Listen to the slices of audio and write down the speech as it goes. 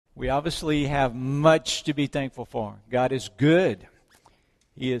We obviously have much to be thankful for. God is good.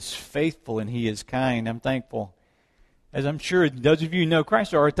 He is faithful and He is kind. I'm thankful, as I'm sure those of you who know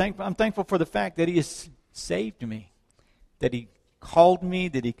Christ are, I'm thankful for the fact that He has saved me, that He called me,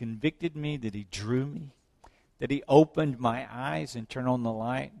 that He convicted me, that He drew me, that He opened my eyes and turned on the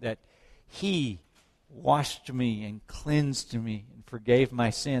light, that He washed me and cleansed me and forgave my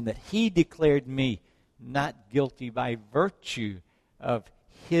sin, that He declared me not guilty by virtue of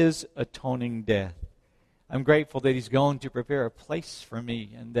His atoning death. I'm grateful that He's going to prepare a place for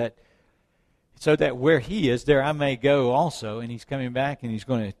me, and that so that where He is, there I may go also, and He's coming back and He's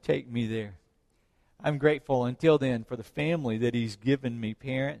going to take me there. I'm grateful until then for the family that He's given me,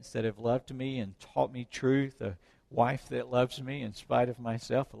 parents that have loved me and taught me truth, a wife that loves me in spite of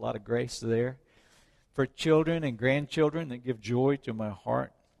myself, a lot of grace there, for children and grandchildren that give joy to my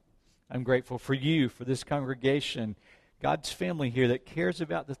heart. I'm grateful for you, for this congregation, God's family here that cares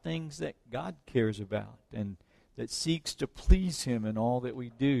about the things that God cares about and that seeks to please Him in all that we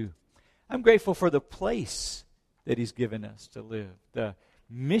do. I'm grateful for the place that He's given us to live, the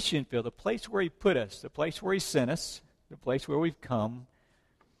mission field, the place where He put us, the place where He sent us, the place where we've come,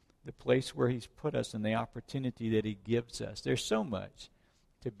 the place where He's put us, and the opportunity that He gives us. There's so much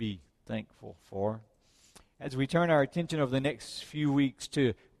to be thankful for. As we turn our attention over the next few weeks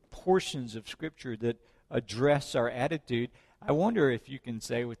to portions of Scripture that address our attitude, I wonder if you can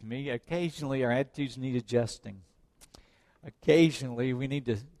say with me, occasionally our attitudes need adjusting. Occasionally we need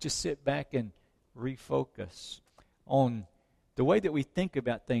to just sit back and refocus on the way that we think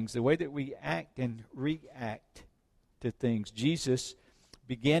about things, the way that we act and react to things. Jesus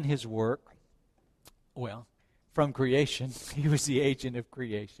began His work, from creation. He was the agent of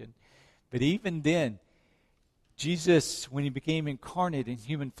creation. But even then, Jesus, when He became incarnate in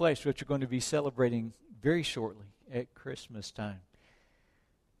human flesh, which we're going to be celebrating very shortly at Christmas time,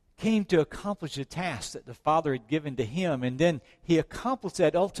 came to accomplish a task that the Father had given to Him. And then He accomplished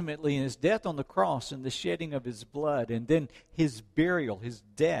that ultimately in His death on the cross and the shedding of His blood, and then His burial, His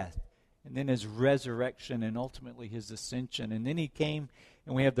death, and then His resurrection, and ultimately His ascension. And then He came,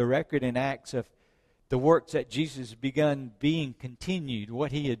 and we have the record in Acts of the works that Jesus begun being continued.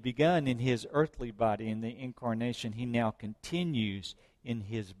 What He had begun in His earthly body in the incarnation, He now continues in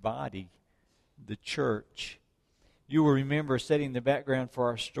His body, the church. You will remember, setting the background for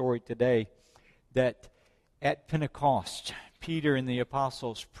our story today, that at Pentecost, Peter and the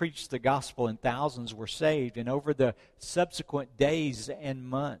apostles preached the gospel and thousands were saved. And over the subsequent days and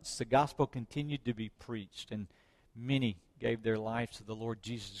months, the gospel continued to be preached, and many gave their lives to the Lord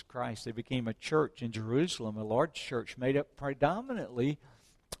Jesus Christ. They became a church in Jerusalem, a large church made up predominantly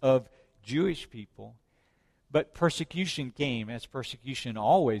of Jewish people. But persecution came, as persecution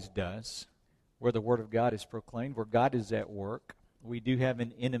always does, where the Word of God is proclaimed, where God is at work. We do have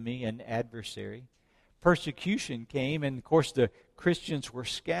an enemy, an adversary. Persecution came, and of course the Christians were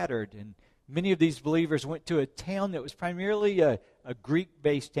scattered, and many of these believers went to a town that was primarily a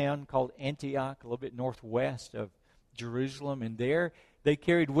Greek-based town called Antioch, a little bit northwest of Jerusalem, and there they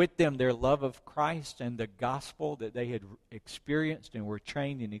carried with them their love of Christ and the gospel that they had experienced and were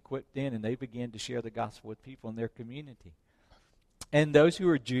trained and equipped in, and they began to share the gospel with people in their community. And those who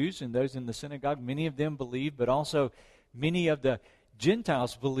were Jews and those in the synagogue, many of them believed, but also many of the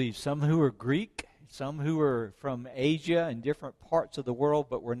Gentiles believed, some who were Greek, some who were from Asia and different parts of the world,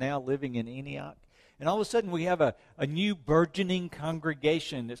 but were now living in Antioch. And all of a sudden we have a new burgeoning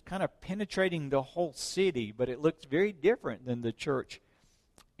congregation that's kind of penetrating the whole city, but it looks very different than the church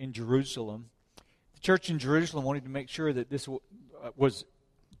in Jerusalem. The church in Jerusalem wanted to make sure that this was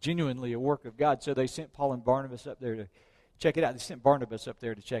genuinely a work of God, so they sent Paul and Barnabas up there to check it out. They sent Barnabas up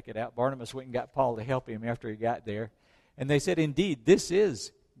there to check it out. Barnabas went and got Paul to help him after he got there. And they said, indeed, this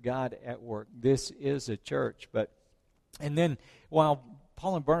is God at work. This is a church. And then while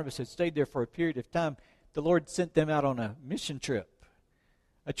Paul and Barnabas had stayed there for a period of time, the Lord sent them out on a mission trip.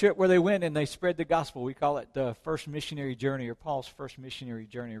 A trip where they went and they spread the gospel. We call it the first missionary journey, or Paul's first missionary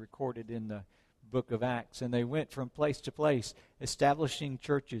journey, recorded in the book of Acts. And they went from place to place, establishing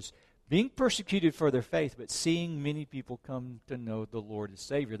churches, being persecuted for their faith, but seeing many people come to know the Lord as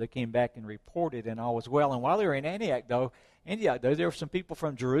Savior. They came back and reported, and all was well. And while they were in Antioch, though, there were some people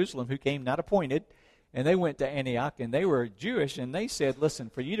from Jerusalem who came not appointed, and they went to Antioch, and they were Jewish, and they said, listen,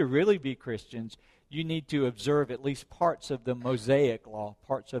 for you to really be Christians, you need to observe at least parts of the Mosaic law,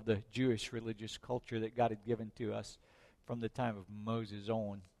 parts of the Jewish religious culture that God had given to us from the time of Moses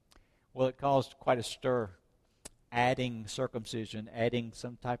on. Well, it caused quite a stir, adding circumcision, adding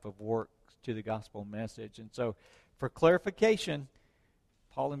some type of work to the gospel message. And so, for clarification,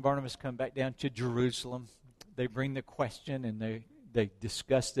 Paul and Barnabas come back down to Jerusalem. They bring the question, and they they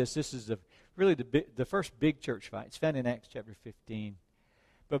discuss this. This is really the first big church fight. It's found in Acts chapter 15.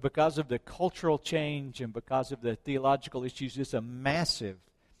 But because of the cultural change and because of the theological issues, it's a massive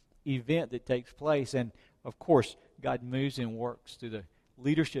event that takes place. And, of course, God moves and works through the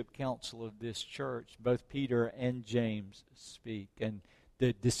leadership council of this church. Both Peter and James speak. And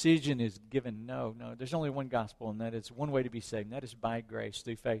the decision is given, no, there's only one gospel, and that is one way to be saved, and that is by grace,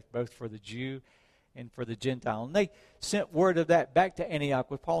 through faith, both for the Jew and for the Gentile. And they sent word of that back to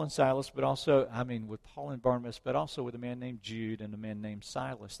Antioch with Paul and Silas, with Paul and Barnabas, but also with a man named Jude and a man named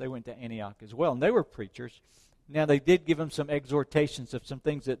Silas. They went to Antioch as well, and they were preachers. Now, they did give them some exhortations of some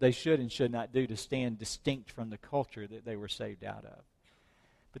things that they should and should not do to stand distinct from the culture that they were saved out of.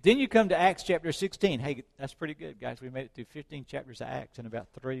 But then you come to Acts chapter 16. Hey, that's pretty good, guys. We made it through 15 chapters of Acts in about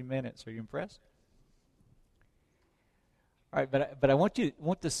 3 minutes. Are you impressed? All right, but I want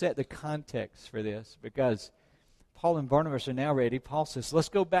to set the context for this, because Paul and Barnabas are now ready. Paul says, let's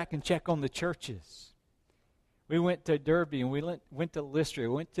go back and check on the churches. We went to Derbe, and we went to Lystra,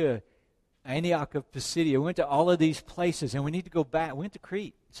 we went to Antioch of Pisidia, we went to all of these places, and we need to go back. We went to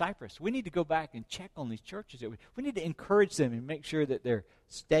Crete, Cyprus. We need to go back and check on these churches. We need to encourage them and make sure that they're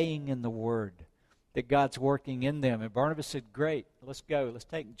staying in the Word, that God's working in them. And Barnabas said, great, let's go. Let's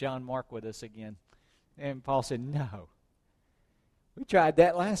take John Mark with us again. And Paul said, no. We tried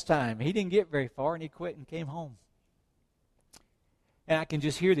that last time. He didn't get very far, and he quit and came home. And I can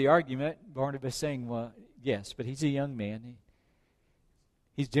just hear the argument, Barnabas saying, well, yes, but he's a young man.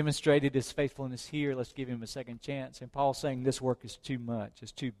 He's demonstrated his faithfulness here. Let's give him a second chance. And Paul's saying this work is too much.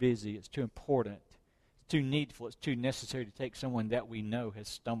 It's too busy. It's too important. It's too needful. It's too necessary to take someone that we know has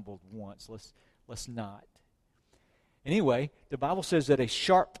stumbled once. Let's not. Anyway, the Bible says that a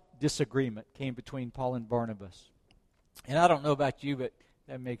sharp disagreement came between Paul and Barnabas. And I don't know about you, but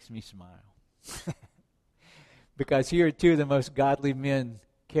that makes me smile. Because here are two of the most godly men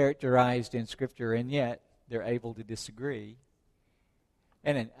characterized in Scripture, and yet they're able to disagree.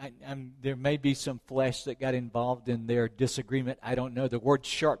 And there may be some flesh that got involved in their disagreement. I don't know. The word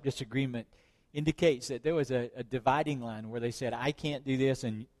sharp disagreement indicates that there was a dividing line where they said, I can't do this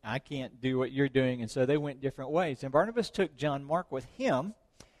and I can't do what you're doing. And so they went different ways. And Barnabas took John Mark with him.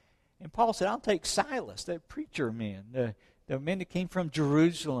 And Paul said, I'll take Silas, the preacher man, the man that came from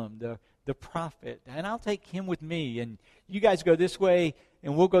Jerusalem, the prophet, and I'll take him with me. And you guys go this way,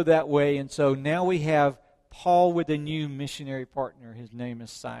 and we'll go that way. And so now we have Paul with a new missionary partner. His name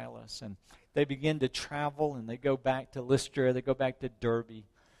is Silas. And they begin to travel, and they go back to Lystra. They go back to Derbe.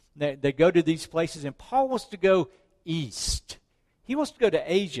 They go to these places, and Paul wants to go east. He wants to go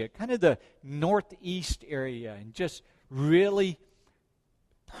to Asia, kind of the northeast area, and just really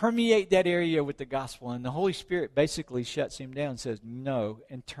permeate that area with the gospel. And the Holy Spirit basically shuts him down and says no,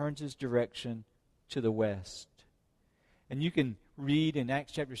 and turns his direction to the west. And you can read in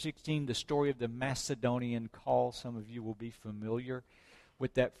Acts chapter 16 the story of the Macedonian call. Some of you will be familiar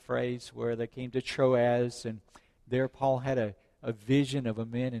with that phrase, where they came to Troas, and there Paul had a vision of a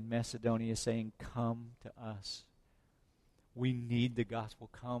man in Macedonia saying, come to us. We need the gospel,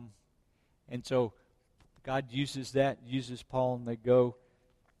 come. And so God uses Paul, and they go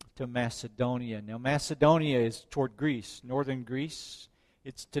to Macedonia. Now, Macedonia is toward Greece, northern Greece.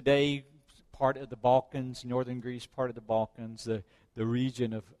 It's today part of the Balkans, northern Greece, part of the Balkans, the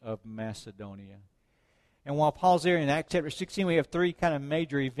region of Macedonia. And while Paul's there in Acts chapter 16, we have three kind of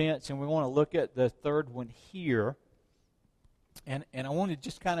major events, and we want to look at the third one here. And I want to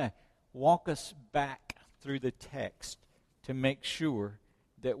just kind of walk us back through the text to make sure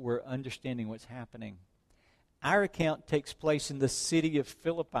that we're understanding what's happening. Our account takes place in the city of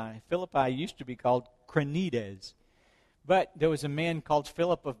Philippi. Philippi used to be called Crenides. But there was a man called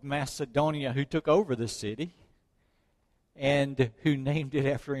Philip of Macedonia who took over the city and who named it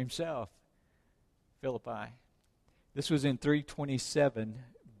after himself, Philippi. This was in 327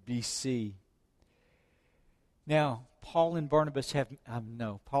 BC. Now, Paul and Barnabas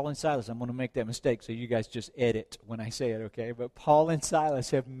Paul and Silas, I'm going to make that mistake, so you guys just edit when I say it, okay? But Paul and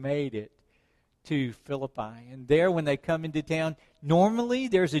Silas have made it to Philippi. And there, when they come into town, normally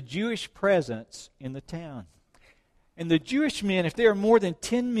there's a Jewish presence in the town. And the Jewish men, if there are more than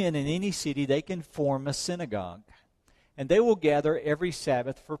 10 men in any city, they can form a synagogue. And they will gather every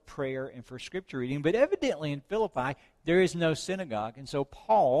Sabbath for prayer and for scripture reading. But evidently in Philippi, there is no synagogue. And so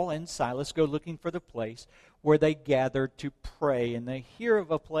Paul and Silas go looking for the place where they gather to pray. And they hear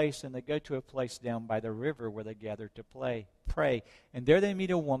of a place, and they go to a place down by the river where they gather to pray. And there they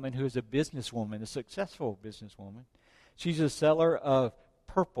meet a woman who is a businesswoman, a successful businesswoman. She's a seller of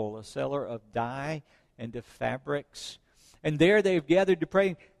purple, a seller of dye and of fabrics. And there they've gathered to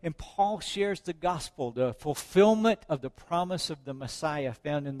pray. And Paul shares the gospel, the fulfillment of the promise of the Messiah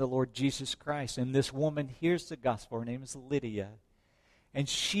found in the Lord Jesus Christ. And this woman hears the gospel. Her name is Lydia. And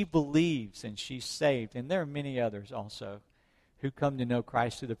she believes and she's saved. And there are many others also who come to know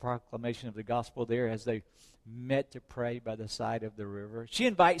Christ through the proclamation of the gospel there as they met to pray by the side of the river. She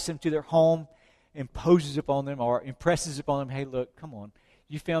invites them to their home, impresses upon them, hey, look, come on.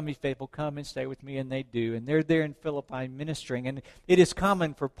 You found me faithful, come and stay with me, and they do. And they're there in Philippi ministering. And it is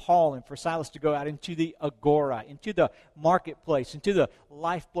common for Paul and for Silas to go out into the agora, into the marketplace, into the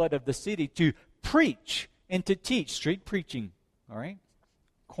lifeblood of the city to preach and to teach. Street preaching, all right?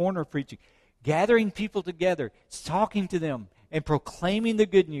 Corner preaching. Gathering people together, talking to them, and proclaiming the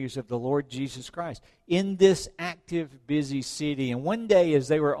good news of the Lord Jesus Christ in this active, busy city. And one day, as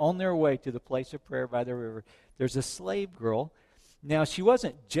they were on their way to the place of prayer by the river, there's a slave girl. Now, she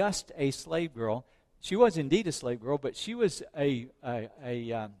wasn't just a slave girl. She was indeed a slave girl, but she was a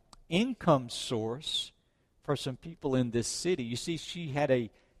income source for some people in this city. You see, she had a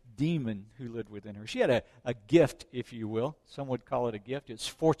demon who lived within her. She had a gift, if you will. Some would call it a gift. It's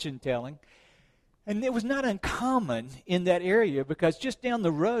fortune-telling. And it was not uncommon in that area because just down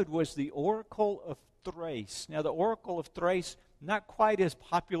the road was the Oracle of Thrace. Now, the Oracle of Thrace, not quite as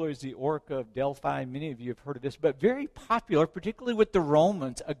popular as the Oracle of Delphi. Many of you have heard of this, but very popular, particularly with the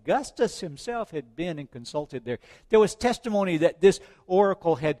Romans. Augustus himself had been and consulted there. There was testimony that this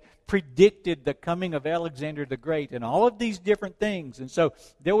oracle had predicted the coming of Alexander the Great and all of these different things. And so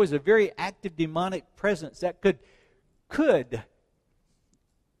there was a very active demonic presence that could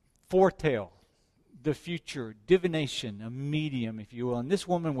foretell the future, divination, a medium, if you will. And this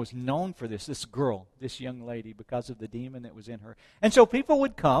woman was known for this girl, this young lady, because of the demon that was in her. And so people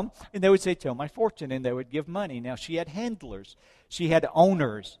would come, and they would say, tell my fortune, and they would give money. Now, she had handlers. She had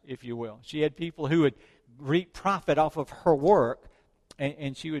owners, if you will. She had people who would reap profit off of her work,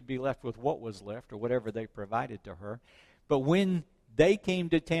 and she would be left with what was left, or whatever they provided to her. But when they came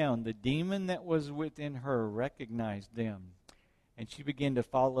to town, the demon that was within her recognized them, and she began to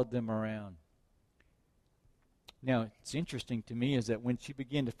follow them around. Now, it's interesting to me is that when she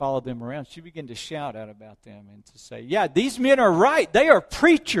began to follow them around, she began to shout out about them and to say, yeah, these men are right. They are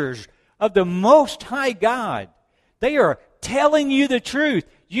preachers of the Most High God. They are telling you the truth.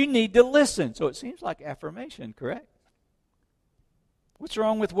 You need to listen. So it seems like affirmation, correct? What's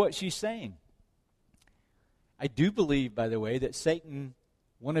wrong with what she's saying? I do believe, by the way, that Satan,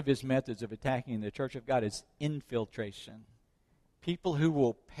 one of his methods of attacking the church of God is infiltration. People who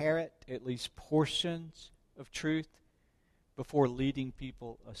will parrot at least portions of truth before leading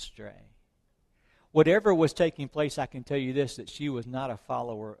people astray. Whatever was taking place, I can tell you this, that she was not a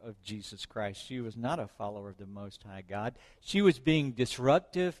follower of Jesus Christ. She was not a follower of the Most High God. She was being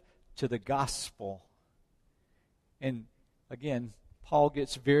disruptive to the gospel. And again, Paul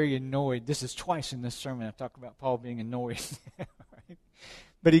gets very annoyed. This is twice in this sermon I talk about Paul being annoyed. Right?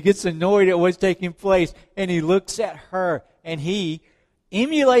 But he gets annoyed at what's taking place, and he looks at her, and he,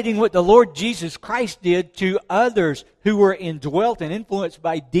 emulating what the Lord Jesus Christ did to others who were indwelt and influenced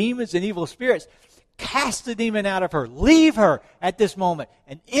by demons and evil spirits, cast the demon out of her. Leave her at this moment.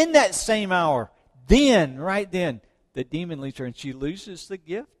 And in that same hour, right then, the demon leaves her and she loses the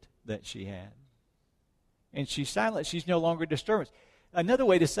gift that she had. And she's silent. She's no longer disturbed. Another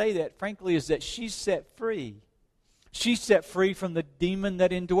way to say that, frankly, is that she's set free. She's set free from the demon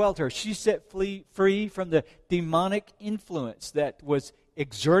that indwelt her. She's set free from the demonic influence that was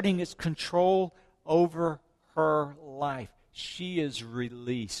exerting its control over her life. She is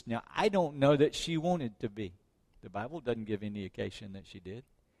released. Now, I don't know that she wanted to be. The Bible doesn't give any indication that she did.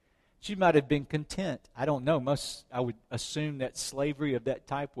 She might have been content. I don't know. I would assume that slavery of that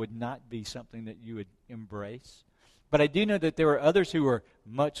type would not be something that you would embrace. But I do know that there were others who were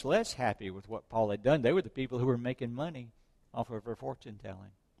much less happy with what Paul had done. They were the people who were making money off of her fortune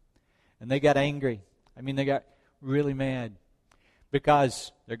telling. And they got angry. I mean, they got really mad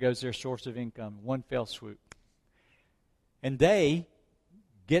because there goes their source of income, one fell swoop. And they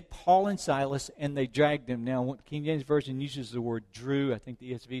get Paul and Silas and they drag them. Now, King James Version uses the word drew. I think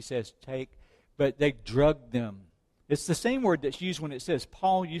the ESV says take. But they drugged them. It's the same word that's used when it says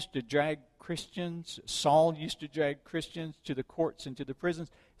Paul used to drag Christians, Saul used to drag Christians to the courts and to the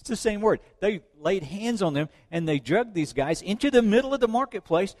prisons. It's the same word. They laid hands on them and they drugged these guys into the middle of the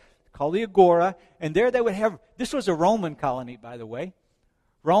marketplace called the Agora. And there they would have, this was a Roman colony, by the way.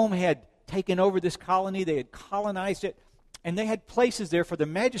 Rome had taken over this colony. They had colonized it. And they had places there for the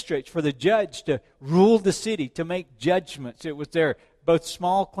magistrates, for the judge to rule the city, to make judgments. It was their both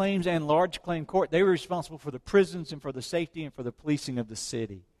small claims and large claim court. They were responsible for the prisons and for the safety and for the policing of the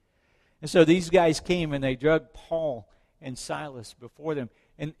city. And so these guys came and they drugged Paul and Silas before them.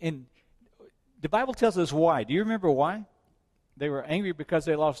 And the Bible tells us why. Do you remember why? They were angry because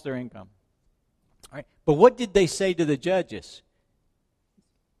they lost their income. All right. But what did they say to the judges?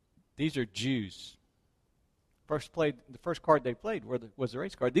 These are Jews. The first card they played was the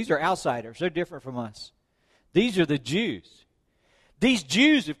race card. These are outsiders. They're different from us. These are the Jews. These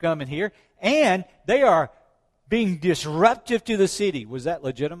Jews have come in here, and they are being disruptive to the city. Was that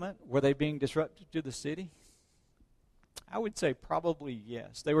legitimate? Were they being disruptive to the city? I would say probably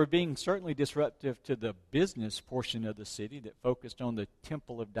yes. They were being certainly disruptive to the business portion of the city that focused on the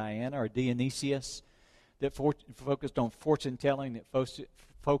Temple of Diana or Dionysius, that focused on fortune-telling, that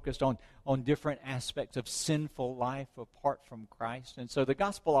focused on different aspects of sinful life apart from Christ. And so the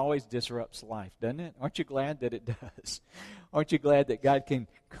gospel always disrupts life, doesn't it? Aren't you glad that it does? Aren't you glad that God can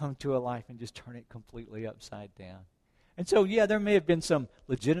come to a life and just turn it completely upside down? And so, yeah, there may have been some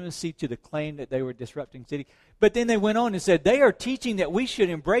legitimacy to the claim that they were disrupting city. But then they went on and said, they are teaching that we should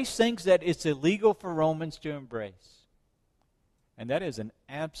embrace things that it's illegal for Romans to embrace. And that is an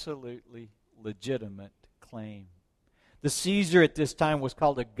absolutely legitimate claim. The Caesar at this time was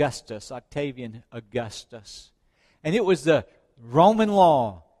called Augustus, Octavian Augustus. And it was the Roman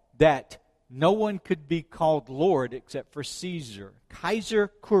law that no one could be called Lord except for Caesar.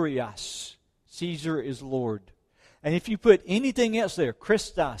 Kaiser Kurios. Caesar is Lord. And if you put anything else there,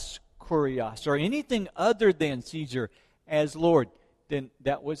 Christos Kurios, or anything other than Caesar as Lord, then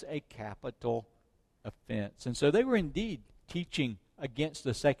that was a capital offense. And so they were indeed teaching against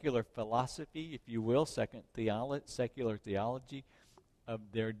the secular philosophy, if you will, secular theology of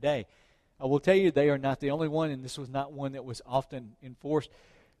their day. I will tell you, they are not the only one, and this was not one that was often enforced.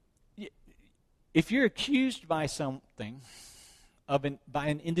 If you're accused by something, by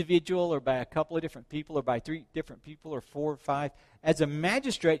an individual or by a couple of different people or by 3 different people or 4 or 5, as a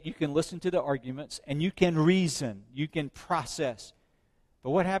magistrate, you can listen to the arguments and you can reason, you can process.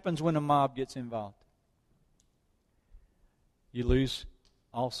 But what happens when a mob gets involved? You lose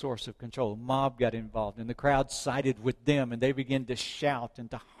all sorts of control. A mob got involved, and the crowd sided with them, and they began to shout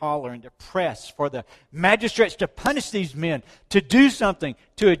and to holler and to press for the magistrates to punish these men, to do something,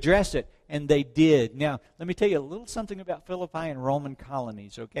 to address it. And they did. Now, let me tell you a little something about Philippi and Roman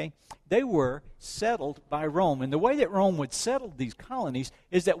colonies, okay? They were settled by Rome. And the way that Rome would settle these colonies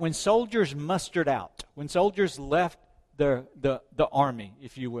is that when soldiers mustered out, when soldiers left the army,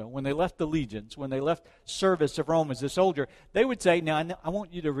 if you will, when they left the legions, when they left service of Rome as a soldier, they would say, now, I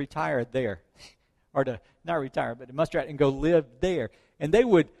want you to retire there. Or to, not retire, but to muster out and go live there. And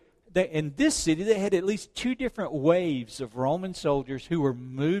in this city, they had at least 2 different waves of Roman soldiers who were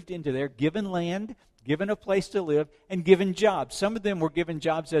moved into there, given land, given a place to live, and given jobs. Some of them were given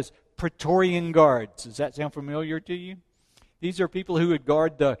jobs as Praetorian guards. Does that sound familiar to you? These are people who would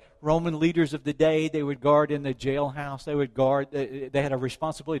guard the Roman leaders of the day. They would guard in the jailhouse. They had a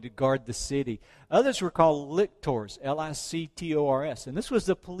responsibility to guard the city. Others were called lictors, L-I-C-T-O-R-S. And this was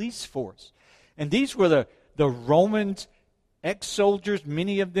the police force. And these were the Romans, ex-soldiers,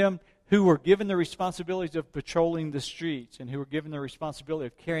 many of them, who were given the responsibilities of patrolling the streets and who were given the responsibility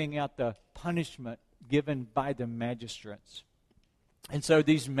of carrying out the punishment given by the magistrates. And so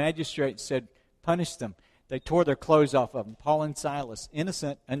these magistrates said, punish them. They tore their clothes off of them. Paul and Silas,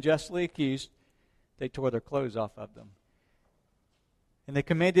 innocent, unjustly accused, they tore their clothes off of them. And they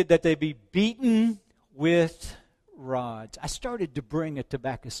commanded that they be beaten with rods. I started to bring a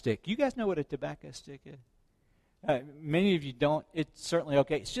tobacco stick. You guys know what a tobacco stick is? Many of you don't. It's certainly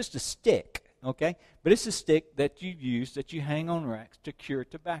okay. It's just a stick, okay? But it's a stick that you use, that you hang on racks to cure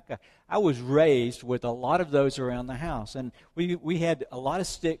tobacco. I was raised with a lot of those around the house. And we had a lot of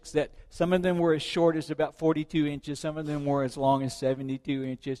sticks that some of them were as short as about 42 inches. Some of them were as long as 72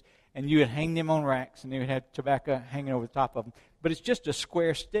 inches. And you would hang them on racks, and they would have tobacco hanging over the top of them. But it's just a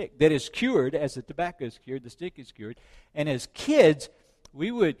square stick that is cured as the tobacco is cured, the stick is cured. And as kids,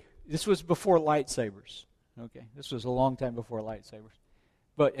 this was before lightsabers. Okay, this was a long time before lightsabers.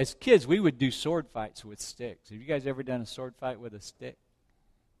 But as kids, we would do sword fights with sticks. Have you guys ever done a sword fight with a stick?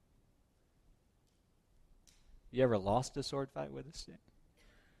 You ever lost a sword fight with a stick?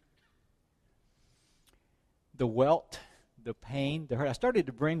 The welt, the pain, the hurt. I started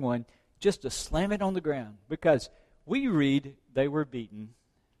to bring one just to slam it on the ground because we read they were beaten,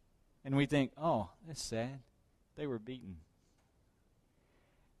 and we think, oh, that's sad. They were beaten.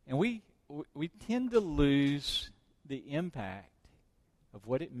 And we tend to lose the impact of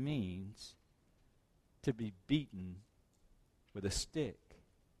what it means to be beaten with a stick,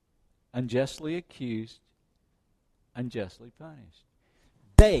 unjustly accused, unjustly punished.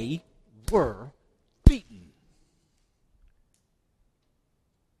 They were beaten.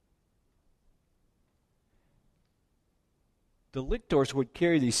 the lictors would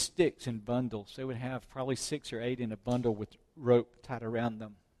carry these sticks in bundles. They would have probably 6 or 8 in a bundle with rope tied around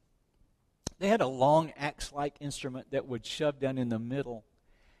them. They had a long axe-like instrument that would shove down in the middle.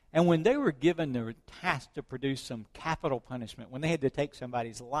 And when they were given the task to produce some capital punishment, when they had to take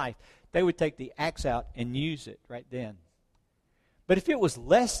somebody's life, they would take the axe out and use it right then. But if it was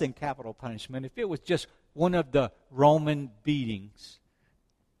less than capital punishment, if it was just one of the Roman beatings,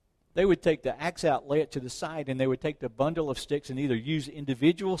 they would take the axe out, lay it to the side, and they would take the bundle of sticks and either use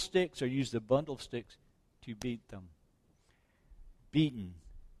individual sticks or use the bundle of sticks to beat them. Beaten,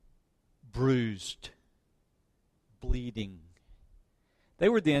 bruised, bleeding. They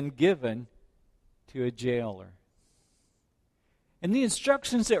were then given to a jailer. And the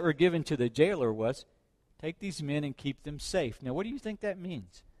instructions that were given to the jailer was, take these men and keep them safe. Now, what do you think that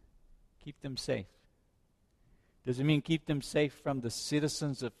means? Keep them safe. Does it mean keep them safe from the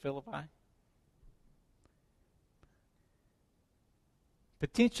citizens of Philippi?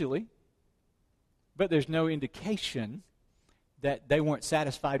 Potentially. But there's no indication that they weren't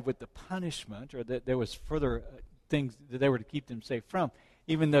satisfied with the punishment or that there was further things that they were to keep them safe from.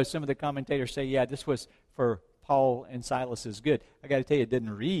 Even though some of the commentators say, yeah, this was for Paul and Silas's good. I got to tell you, it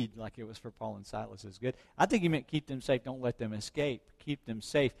didn't read like it was for Paul and Silas's good. I think he meant keep them safe, don't let them escape. Keep them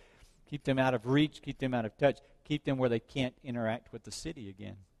safe. Keep them out of reach, keep them out of touch, keep them where they can't interact with the city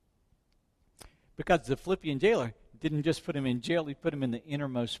again. Because the Philippian jailer didn't just put him in jail, he put him in the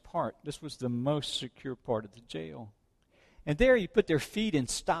innermost part. This was the most secure part of the jail. And there he put their feet in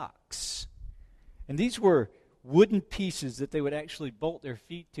stocks. And these were wooden pieces that they would actually bolt their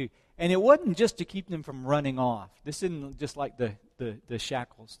feet to. And it wasn't just to keep them from running off. This isn't just like the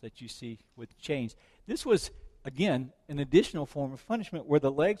shackles that you see with chains. This was, again, an additional form of punishment where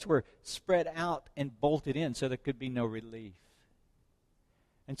the legs were spread out and bolted in so there could be no relief.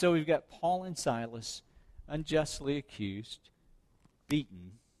 And so we've got Paul and Silas unjustly accused,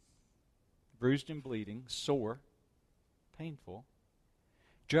 beaten, bruised and bleeding, sore, painful,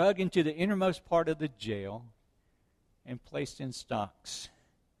 dragged into the innermost part of the jail and placed in stocks,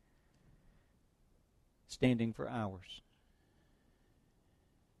 standing for hours.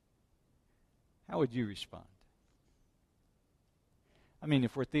 How would you respond? I mean,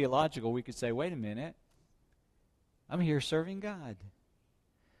 if we're theological, we could say, wait a minute, I'm here serving God.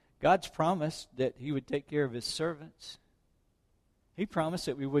 God's promised that He would take care of His servants. He promised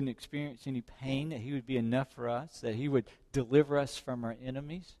that we wouldn't experience any pain, that He would be enough for us, that He would deliver us from our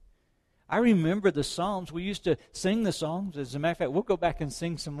enemies. I remember the Psalms. We used to sing the Psalms. As a matter of fact, we'll go back and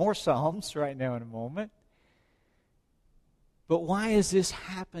sing some more Psalms right now in a moment. But why is this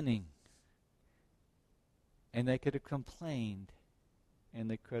happening? And they could have complained, and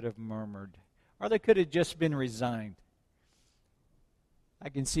they could have murmured, or they could have just been resigned. I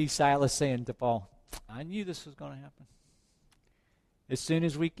can see Silas saying to Paul, I knew this was going to happen. As soon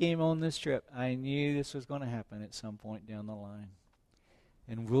as we came on this trip, I knew this was going to happen at some point down the line.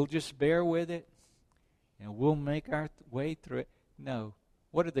 And we'll just bear with it, and we'll make our way through it. No.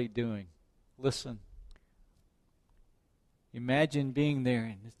 What are they doing? Listen. Imagine being there,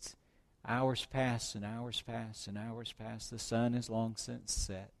 and it's hours pass, and hours pass, and hours pass. The sun is long since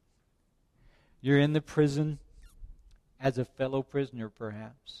set. You're in the prison as a fellow prisoner,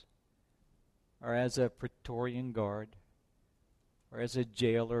 perhaps, or as a Praetorian guard, or as a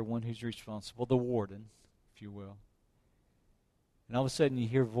jailer, one who's responsible, the warden, if you will. And all of a sudden you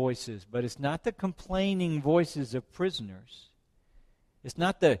hear voices, but it's not the complaining voices of prisoners. It's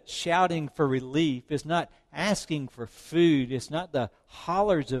not the shouting for relief. It's not asking for food. It's not the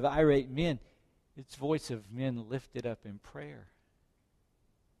hollers of irate men. It's voice of men lifted up in prayer.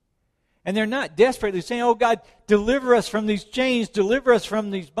 And they're not desperately saying, oh God, deliver us from these chains, deliver us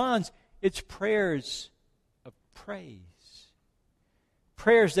from these bonds. It's prayers of praise.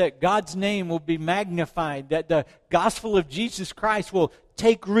 Prayers that God's name will be magnified, that the gospel of Jesus Christ will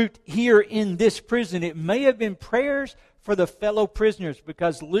take root here in this prison. It may have been prayers for the fellow prisoners,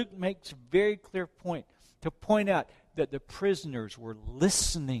 because Luke makes a very clear point to point out that the prisoners were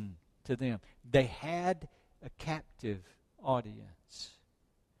listening to them. They had a captive audience.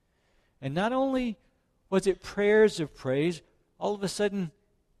 And not only was it prayers of praise, all of a sudden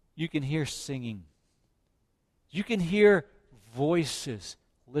you can hear singing. You can hear voices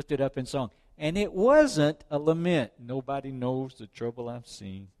lifted up in song. And it wasn't a lament. Nobody knows the trouble I've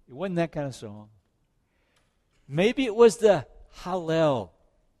seen. It wasn't that kind of song. Maybe it was the Hallel,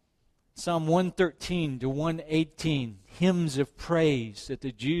 Psalm 113 to 118, hymns of praise that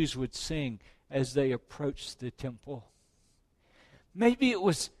the Jews would sing as they approached the temple. Maybe it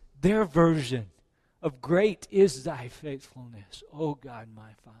was their version of great is thy faithfulness, O God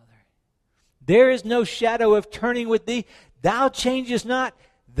my Father. There is no shadow of turning with thee. Thou changest not.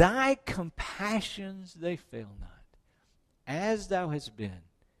 Thy compassions, they fail not. As thou hast been,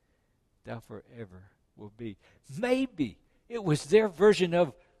 thou forever will be. Maybe it was their version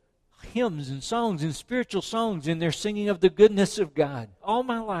of hymns and songs and spiritual songs, and their singing of the goodness of God. All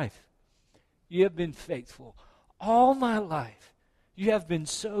my life, you have been faithful. All my life, you have been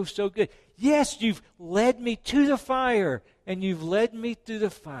so, so good. Yes, you've led me to the fire, and you've led me through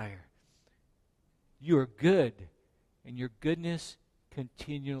the fire. You are good, and your goodness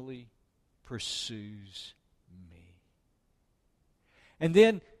continually pursues me. And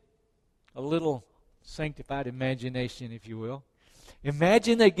then a little sanctified imagination, if you will.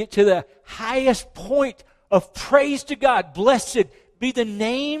 Imagine they get to the highest point of praise to God. Blessed be the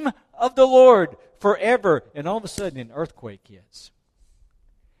name of the Lord forever. And all of a sudden an earthquake hits.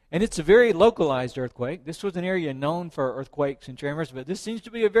 And it's a very localized earthquake. This was an area known for earthquakes and tremors, but this seems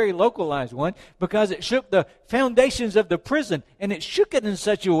to be a very localized one because it shook the foundations of the prison, and it shook it in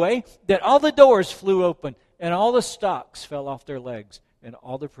such a way that all the doors flew open and all the stocks fell off their legs and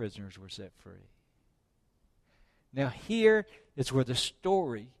all the prisoners were set free. Now here is where the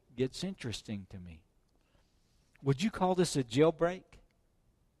story gets interesting to me. Would you call this a jailbreak?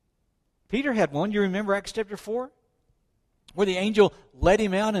 Peter had one. You remember Acts chapter 4? Where the angel led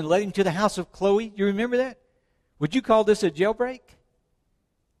him out and led him to the house of Chloe. You remember that? Would you call this a jailbreak?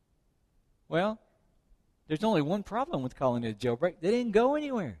 Well, there's only one problem with calling it a jailbreak. They didn't go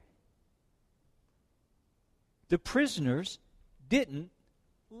anywhere. The prisoners didn't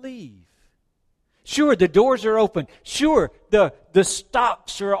leave. Sure, the doors are open. Sure, the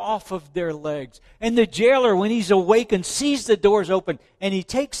stocks are off of their legs. And the jailer, when he's awakened, sees the doors open, and he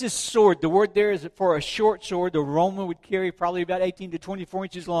takes his sword. The word there is for a short sword. The Roman would carry probably about 18 to 24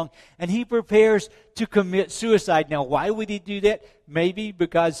 inches long, and he prepares to commit suicide. Now, why would he do that? Maybe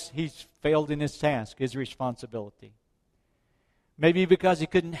because he's failed in his task, his responsibility. Maybe because he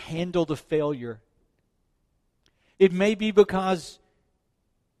couldn't handle the failure. It may be because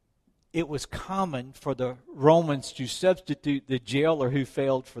it was common for the Romans to substitute the jailer who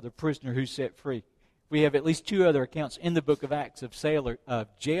failed for the prisoner who set free. We have at least two other accounts in the book of Acts of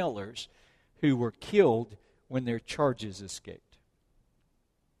jailers who were killed when their charges escaped.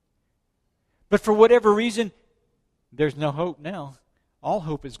 But for whatever reason, there's no hope now. All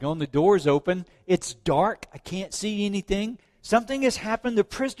hope is gone. The door's open. It's dark. I can't see anything. Something has happened. The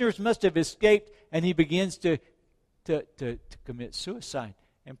prisoners must have escaped, and he begins to commit suicide.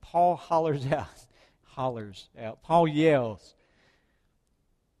 And Paul hollers out. Paul yells,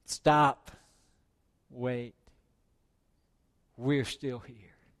 "Stop. Wait. We're still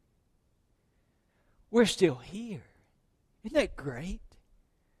here. We're still here." Isn't that great?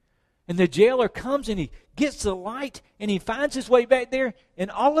 And the jailer comes and he gets the light and he finds his way back there,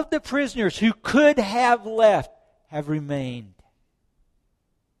 and all of the prisoners who could have left have remained.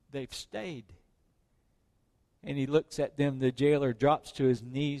 They've stayed. And he looks at them. The jailer drops to his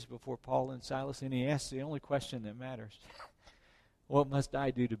knees before Paul and Silas, and he asks the only question that matters. What must I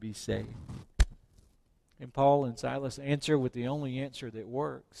do to be saved? And Paul and Silas answer with the only answer that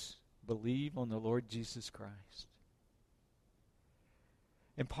works. Believe on the Lord Jesus Christ.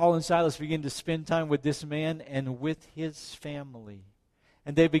 And Paul and Silas begin to spend time with this man and with his family.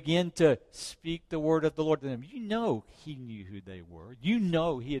 And they begin to speak the word of the Lord to them. You know he knew who they were. You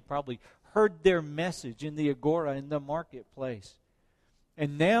know he had probably heard their message in the agora, in the marketplace.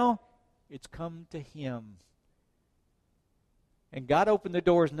 And now it's come to him. And God opened the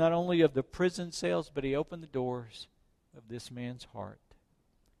doors not only of the prison cells, but he opened the doors of this man's heart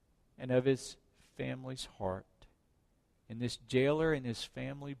and of his family's heart. And this jailer and his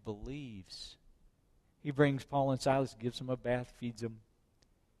family believes. He brings Paul and Silas, gives them a bath, feeds them.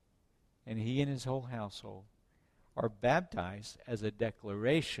 And he and his whole household are baptized as a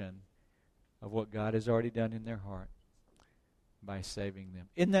declaration of what God has already done in their heart by saving them.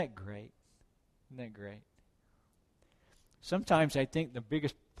 Isn't that great? Isn't that great? Sometimes I think the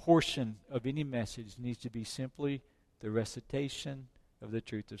biggest portion of any message needs to be simply the recitation of the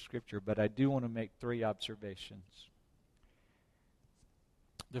truth of Scripture. But I do want to make three observations.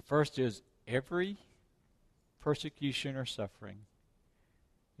 The first is every persecution or suffering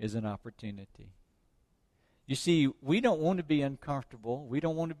is an opportunity. You see, we don't want to be uncomfortable. We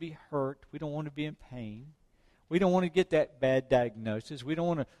don't want to be hurt. We don't want to be in pain. We don't want to get that bad diagnosis. We don't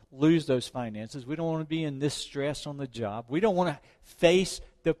want to lose those finances. We don't want to be in this stress on the job. We don't want to face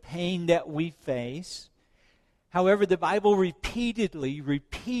the pain that we face. However, the Bible repeatedly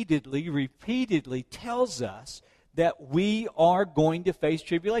tells us that we are going to face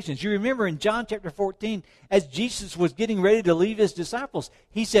tribulations. You remember in John chapter 14, as Jesus was getting ready to leave his disciples,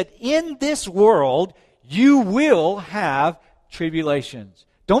 he said, in this world you will have tribulations.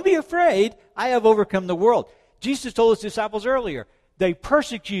 Don't be afraid. I have overcome the world. Jesus told his disciples earlier, they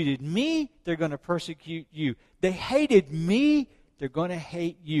persecuted me, they're going to persecute you. They hated me, they're going to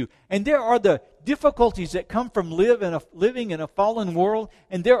hate you. And there are the difficulties that come from living in a fallen world,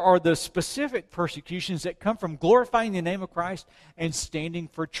 and there are the specific persecutions that come from glorifying the name of Christ and standing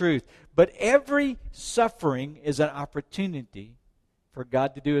for truth. But every suffering is an opportunity for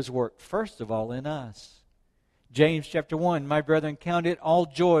God to do his work, first of all in us. James chapter 1, my brethren, count it all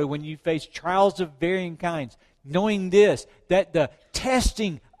joy when you face trials of varying kinds, knowing this, that the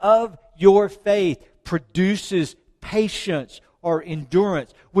testing of your faith produces patience or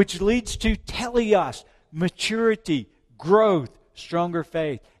endurance, which leads to teleos, maturity, growth, stronger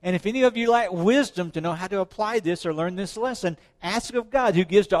faith. And if any of you lack wisdom to know how to apply this or learn this lesson, ask of God, who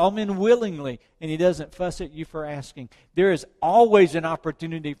gives to all men willingly, and he doesn't fuss at you for asking. There is always an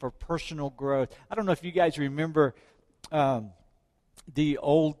opportunity for personal growth. I don't know if you guys remember the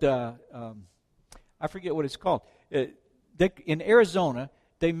old, I forget what it's called. In Arizona,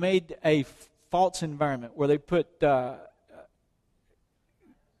 they made a false environment where they put,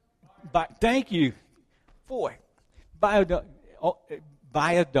 thank you, boy, biodome,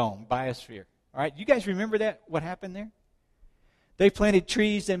 biosphere. All right, you guys remember that? What happened there? They planted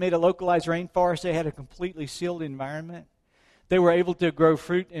trees. They made a localized rainforest. They had a completely sealed environment. They were able to grow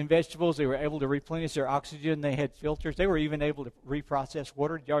fruit and vegetables. They were able to replenish their oxygen. They had filters. They were even able to reprocess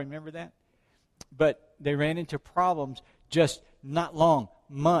water. Do y'all remember that? But they ran into problems just not long,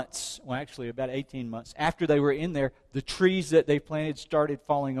 months, well, actually about 18 months. After they were in there, the trees that they planted started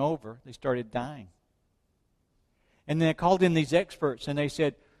falling over. They started dying. And then they called in these experts, and they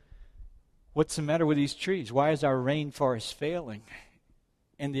said, what's the matter with these trees? Why is our rainforest failing?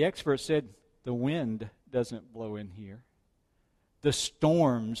 And the experts said, the wind doesn't blow in here. The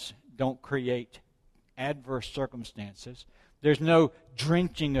storms don't create adverse circumstances. There's no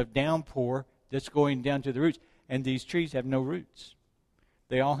drenching of downpour that's going down to the roots. And these trees have no roots.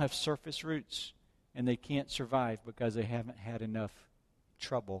 They all have surface roots, and they can't survive because they haven't had enough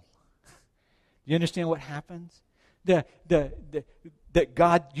trouble. You understand what happens? That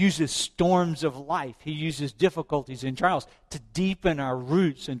God uses storms of life. He uses difficulties and trials to deepen our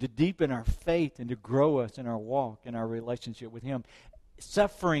roots and to deepen our faith and to grow us in our walk and our relationship with Him.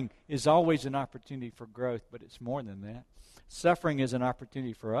 Suffering is always an opportunity for growth, but it's more than that. Suffering is an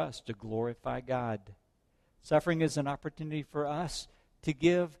opportunity for us to glorify God. Suffering is an opportunity for us to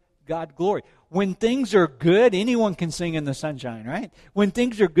give God glory. When things are good, anyone can sing in the sunshine, right? When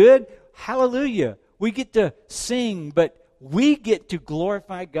things are good, hallelujah. We get to sing, but we get to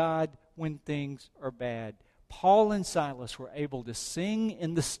glorify God when things are bad. Paul and Silas were able to sing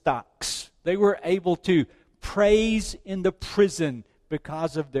in the stocks. They were able to praise in the prison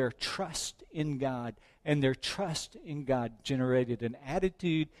because of their trust in God. And their trust in God generated an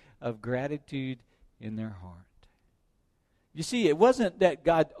attitude of gratitude in their heart. You see, it wasn't that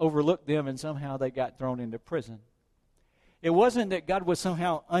God overlooked them and somehow they got thrown into prison. It wasn't that God was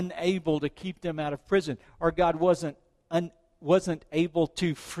somehow unable to keep them out of prison, or God wasn't able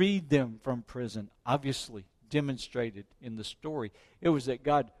to free them from prison, obviously demonstrated in the story. It was that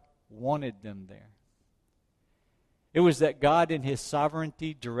God wanted them there. It was that God in His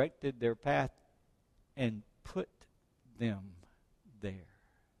sovereignty directed their path and put them there.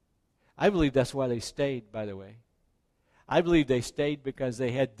 I believe that's why they stayed, by the way. I believe they stayed because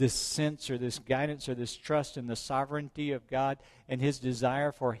they had this sense or this guidance or this trust in the sovereignty of God and His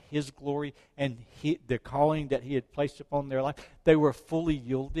desire for His glory and the calling that He had placed upon their life. They were fully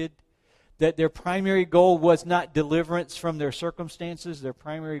yielded. That their primary goal was not deliverance from their circumstances. Their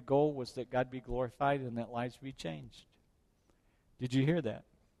primary goal was that God be glorified and that lives be changed. Did you hear that?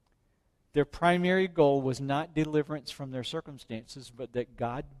 Their primary goal was not deliverance from their circumstances, but that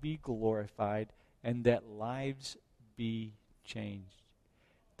God be glorified and that lives be changed.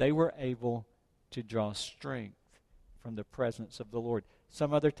 They were able to draw strength from the presence of the Lord.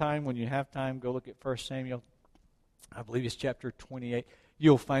 Some other time, when you have time, go look at 1 Samuel. I believe it's chapter 28.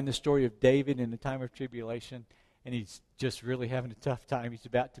 You'll find the story of David in the time of tribulation, and he's just really having a tough time. He's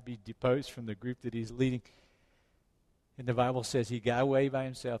about to be deposed from the group that he's leading. And the Bible says he got away by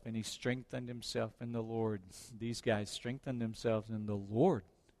himself and he strengthened himself in the Lord. These guys strengthened themselves in the Lord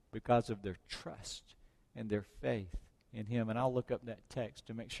because of their trust and their faith in Him. And I'll look up that text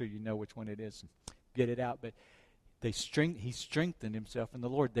to make sure you know which one it is and get it out. But he strengthened himself in the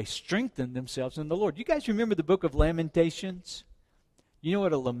Lord. They strengthened themselves in the Lord. You guys remember the book of Lamentations? You know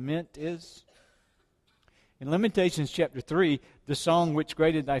what a lament is? In Lamentations chapter 3, the song which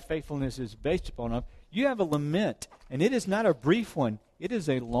great thy faithfulness is based upon of, you have a lament, and it is not a brief one, it is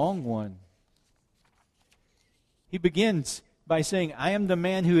a long one. He begins by saying, I am the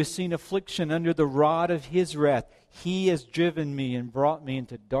man who has seen affliction under the rod of his wrath. He has driven me and brought me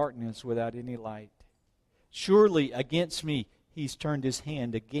into darkness without any light. Surely against me he's turned his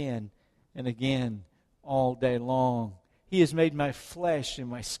hand again and again all day long. He has made my flesh and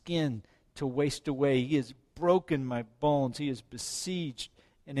my skin to waste away. He has broken my bones. He has besieged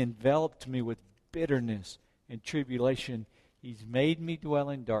and enveloped me with bitterness and tribulation. He's made me dwell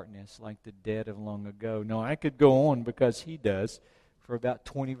in darkness like the dead of long ago. Now, I could go on, because he does, for about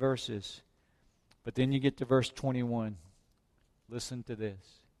 20 verses. But then you get to verse 21. Listen to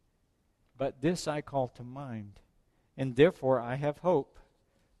this. But this I call to mind, and therefore I have hope.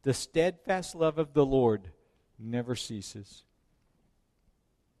 The steadfast love of the Lord never ceases.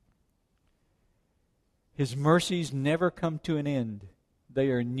 His mercies never come to an end. They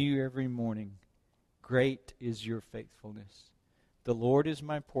are new every morning. Great is your faithfulness. The Lord is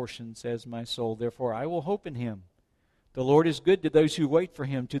my portion, says my soul. Therefore I will hope in him. The Lord is good to those who wait for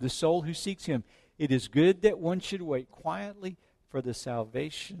him, to the soul who seeks him. It is good that one should wait quietly for the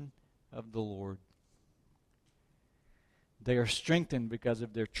salvation of the Lord. They are strengthened because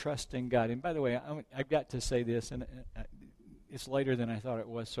of their trust in God. And by the way, I've got to say this, and it's later than I thought it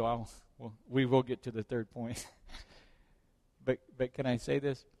was, so we will get to the third point. But can I say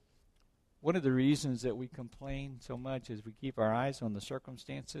this? One of the reasons that we complain so much is we keep our eyes on the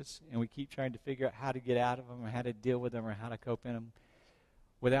circumstances, and we keep trying to figure out how to get out of them, or how to deal with them, or how to cope in them,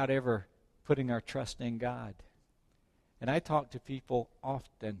 without ever putting our trust in God. And I talk to people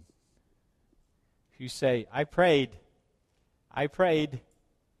often who say, I prayed,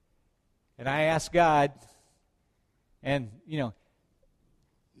 and I asked God, and,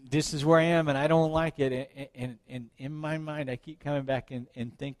 this is where I am, and I don't like it. And in my mind, I keep coming back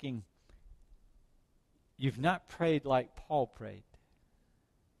and thinking, you've not prayed like Paul prayed.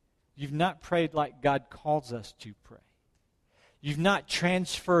 You've not prayed like God calls us to pray. You've not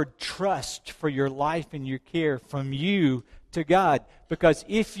transferred trust for your life and your care from you to God. Because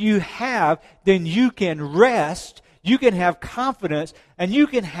if you have, then you can rest, you can have confidence, and you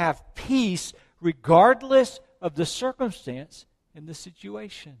can have peace regardless of the circumstance and the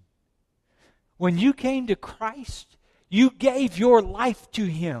situation. When you came to Christ, you gave your life to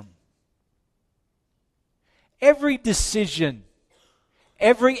him. Every decision,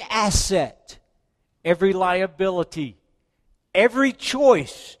 every asset, every liability, every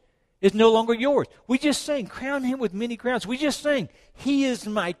choice is no longer yours. We just sang, crown him with many crowns. We just sang, he is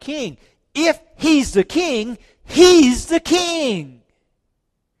my king. If he's the king, he's the king.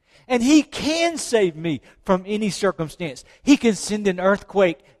 And he can save me from any circumstance. He can send an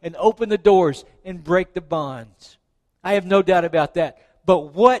earthquake and open the doors and break the bonds. I have no doubt about that.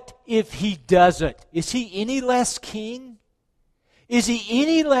 But what if he doesn't? Is he any less king? Is he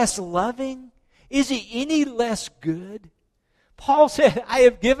any less loving? Is he any less good? Paul said, I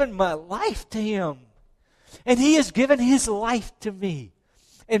have given my life to him. And he has given his life to me.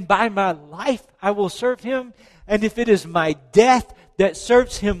 And by my life I will serve him. And if it is my death that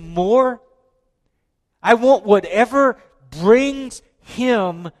serves him more, I want whatever brings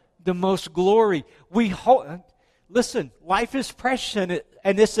him the most glory. Listen, life is precious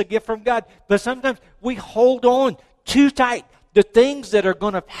and it's a gift from God. But sometimes we hold on too tight to things that are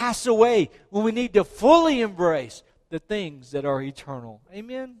going to pass away when we need to fully embrace the things that are eternal.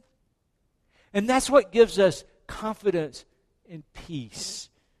 Amen? And that's what gives us confidence and peace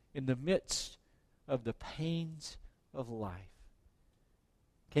in the midst of the pains of life.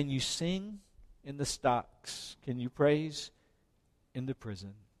 Can you sing in the stocks? Can you praise in the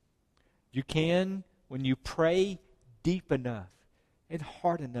prison? You can when you pray deep enough and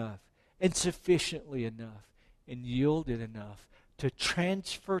hard enough and sufficiently enough and yielded enough to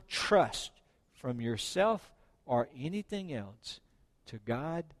transfer trust from yourself or anything else to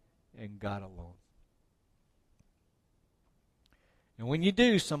God and God alone. And when you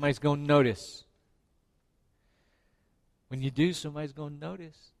do, somebody's going to notice. When you do, somebody's going to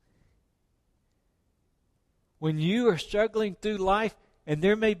notice. When you are struggling through life and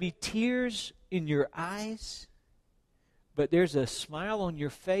there may be tears in your eyes, but there's a smile on your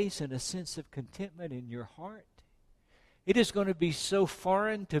face and a sense of contentment in your heart, it is going to be so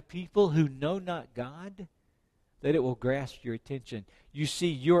foreign to people who know not God that it will grasp your attention. You see,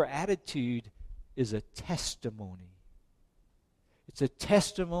 your attitude is a testimony. It's a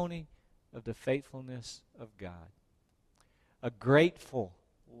testimony of the faithfulness of God. A grateful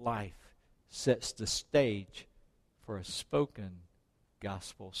life sets the stage for a spoken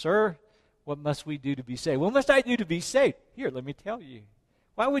gospel. Sir, what must we do to be saved? What must I do to be saved? Here, let me tell you.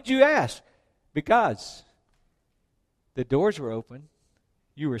 Why would you ask? Because the doors were open.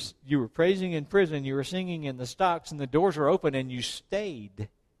 You were praising in prison. You were singing in the stocks, and the doors were open, and you stayed.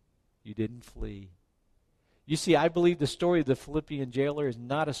 You didn't flee. You see, I believe the story of the Philippian jailer is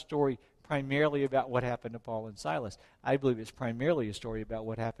not a story primarily about what happened to Paul and Silas. I believe it's primarily a story about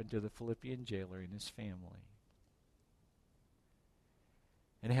what happened to the Philippian jailer and his family.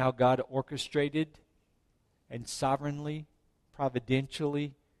 And how God orchestrated and sovereignly,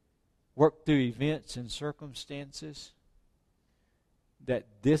 providentially worked through events and circumstances that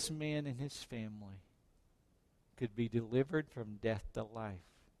this man and his family could be delivered from death to life,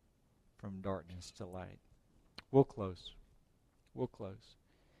 from darkness to light. We'll close.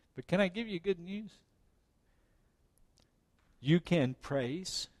 But can I give you good news? You can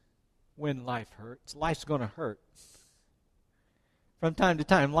praise when life hurts. Life's going to hurt. From time to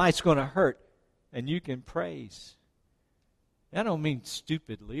time, life's going to hurt, and you can praise. I don't mean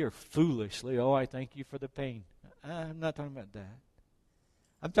stupidly or foolishly. Oh, I thank you for the pain. I'm not talking about that.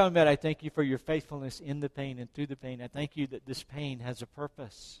 I'm talking about I thank you for your faithfulness in the pain and through the pain. I thank you that this pain has a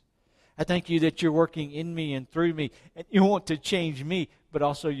purpose. I thank you that you're working in me and through me. And you want to change me, but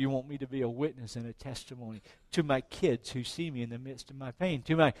also you want me to be a witness and a testimony to my kids who see me in the midst of my pain,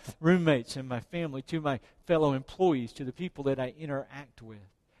 to my roommates and my family, to my fellow employees, to the people that I interact with,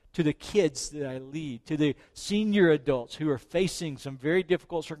 to the kids that I lead, to the senior adults who are facing some very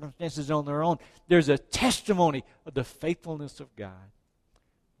difficult circumstances on their own. There's a testimony of the faithfulness of God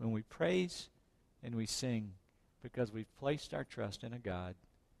when we praise and we sing because we've placed our trust in a God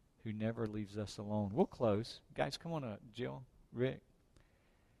who never leaves us alone. We'll close. Guys, come on up. Jill, Rick.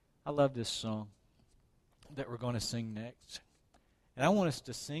 I love this song that we're going to sing next. And I want us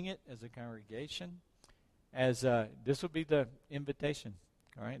to sing it as a congregation. As this will be the invitation.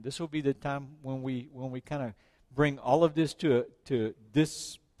 All right? This will be the time when we kind of bring all of this to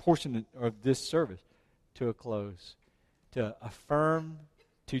this portion of this service to a close. To affirm,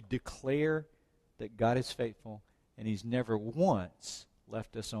 to declare that God is faithful and He's never once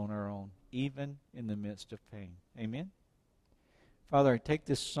left us on our own, even in the midst of pain. Amen? Father, take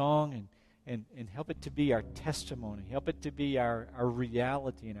this song and help it to be our testimony. Help it to be our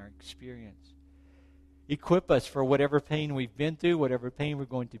reality and our experience. Equip us for whatever pain we've been through, whatever pain we're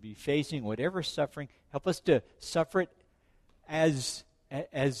going to be facing, whatever suffering. Help us to suffer it as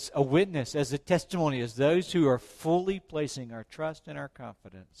a witness, as a testimony, as those who are fully placing our trust and our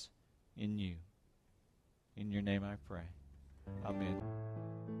confidence in you. In your name I pray. Amen.